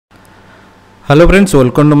Hello friends,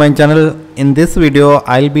 welcome to my channel. In this video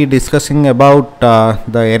I'll be discussing about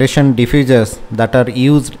the aeration diffusers that are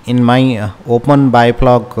used in my open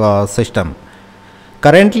Biofloc system.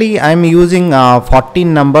 Currently I'm using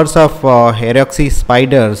 14 numbers of AirOxy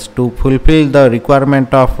spiders to fulfill the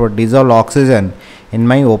requirement of dissolved oxygen in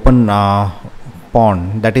my open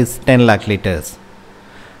pond, that is 10 lakh liters.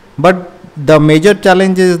 But the major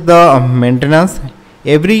challenge is the maintenance.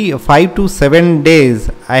 Every 5 to 7 days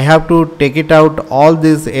I have to take it out all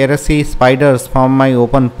these AirOxy spiders from my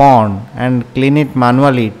open pond and clean it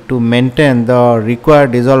manually to maintain the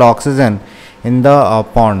required dissolved oxygen in the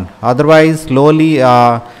pond. Otherwise slowly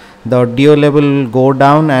the DO level will go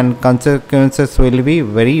down and consequences will be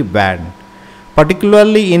very bad.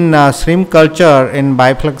 Particularly in shrimp culture in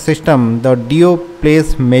Biofloc system, the DO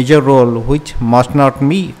plays major role which must not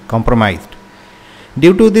be compromised.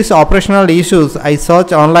 Due to these operational issues, I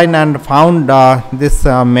searched online and found this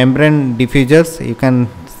membrane diffusers. You can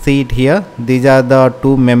see it here. These are the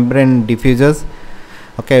two membrane diffusers.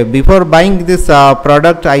 Okay, before buying this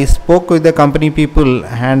product, I spoke with the company people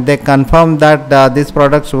and they confirmed that these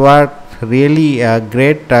products were really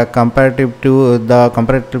great comparatively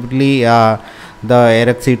the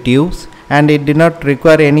AirOxy tubes, and it did not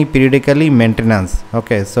require any periodically maintenance.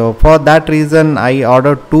 Okay, so for that reason I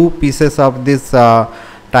ordered 2 pieces of this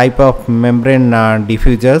type of membrane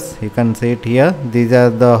diffusers. You can see it here. These are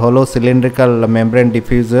the hollow cylindrical membrane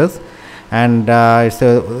diffusers, and it's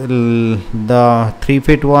the 3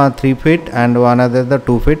 feet one, 3 feet, and one other the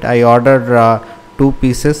 2 feet. I ordered 2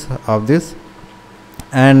 pieces of this,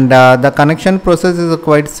 and the connection process is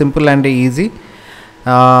quite simple and easy.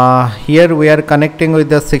 Here we are connecting with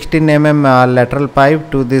the 16 mm lateral pipe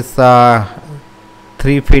to this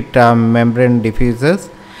 3 feet membrane diffusers,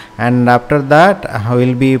 and after that we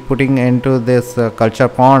will be putting into this culture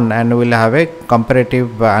pond and we will have a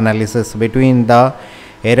comparative analysis between the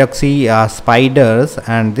AirOxy spiders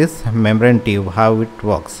and this membrane tube, how it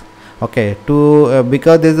works. Okay,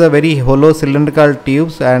 because this is a very hollow cylindrical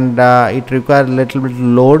tubes and it requires little bit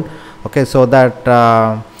load. Okay, so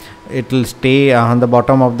that it will stay on the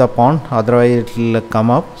bottom of the pond, otherwise it will come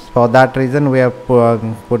up. For that reason we are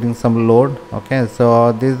putting some load. Okay,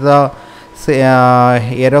 so this is the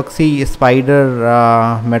AirOxy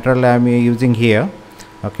spider material I am using here.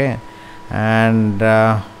 Okay, and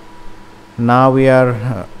now we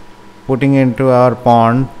are putting into our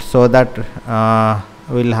pond so that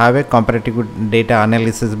we will have a comparative data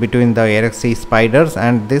analysis between the AirOxy spiders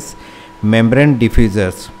and this membrane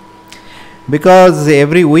diffusers. Because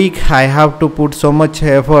every week I have to put so much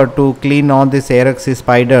effort to clean all these AirOxy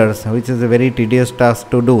spiders, which is a very tedious task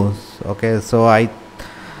to do. Okay, so I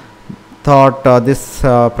thought this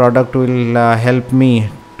product will help me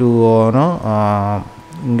to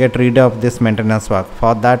get rid of this maintenance work.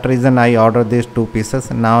 For that reason I ordered these 2 pieces.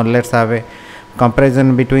 Now let's have a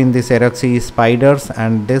comparison between these AirOxy spiders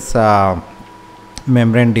and this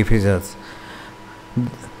membrane diffusers.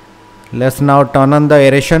 Let's now turn on the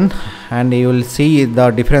aeration and you will see the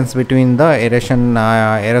difference between the aeration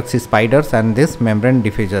AirOxy spiders and this membrane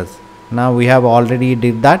diffusers. Now we have already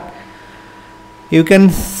did that. You can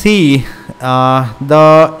see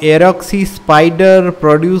the AirOxy spider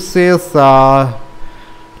produces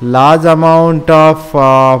large amount of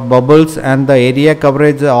bubbles, and the area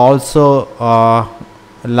coverage also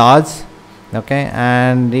large. Okay,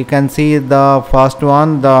 and you can see the first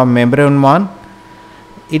one, the membrane one,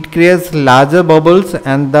 it creates larger bubbles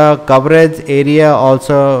and the coverage area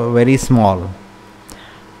also very small.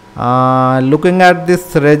 Looking at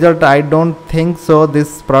this result, I don't think so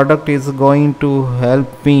this product is going to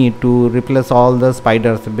help me to replace all the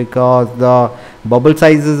spiders, because the bubble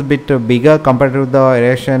size is a bit bigger compared to the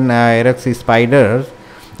aeration AirOxy spiders,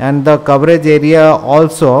 and the coverage area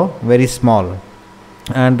also very small.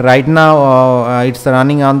 And right now it's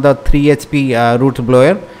running on the 3 HP root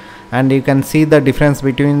blower, and you can see the difference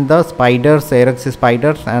between the spiders, AirOxy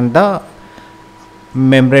spiders, and the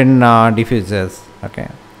membrane diffusers. Okay,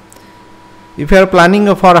 if you are planning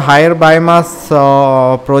for higher biomass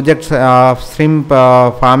projects, shrimp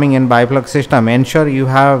farming in Biofloc system, ensure you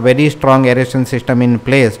have very strong aeration system in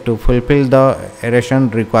place to fulfill the aeration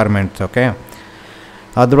requirements. Okay,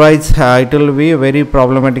 otherwise it will be a very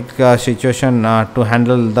problematic situation to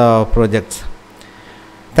handle the projects.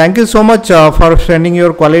 Thank you so much for spending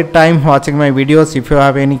your quality time watching my videos. If you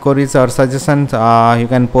have any queries or suggestions, you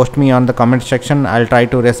can post me on the comment section. I'll try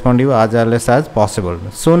to respond you as early as possible.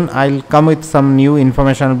 Soon I'll come with some new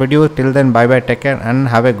informational videos. Till then, bye bye, take care and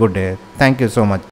have a good day. Thank you so much.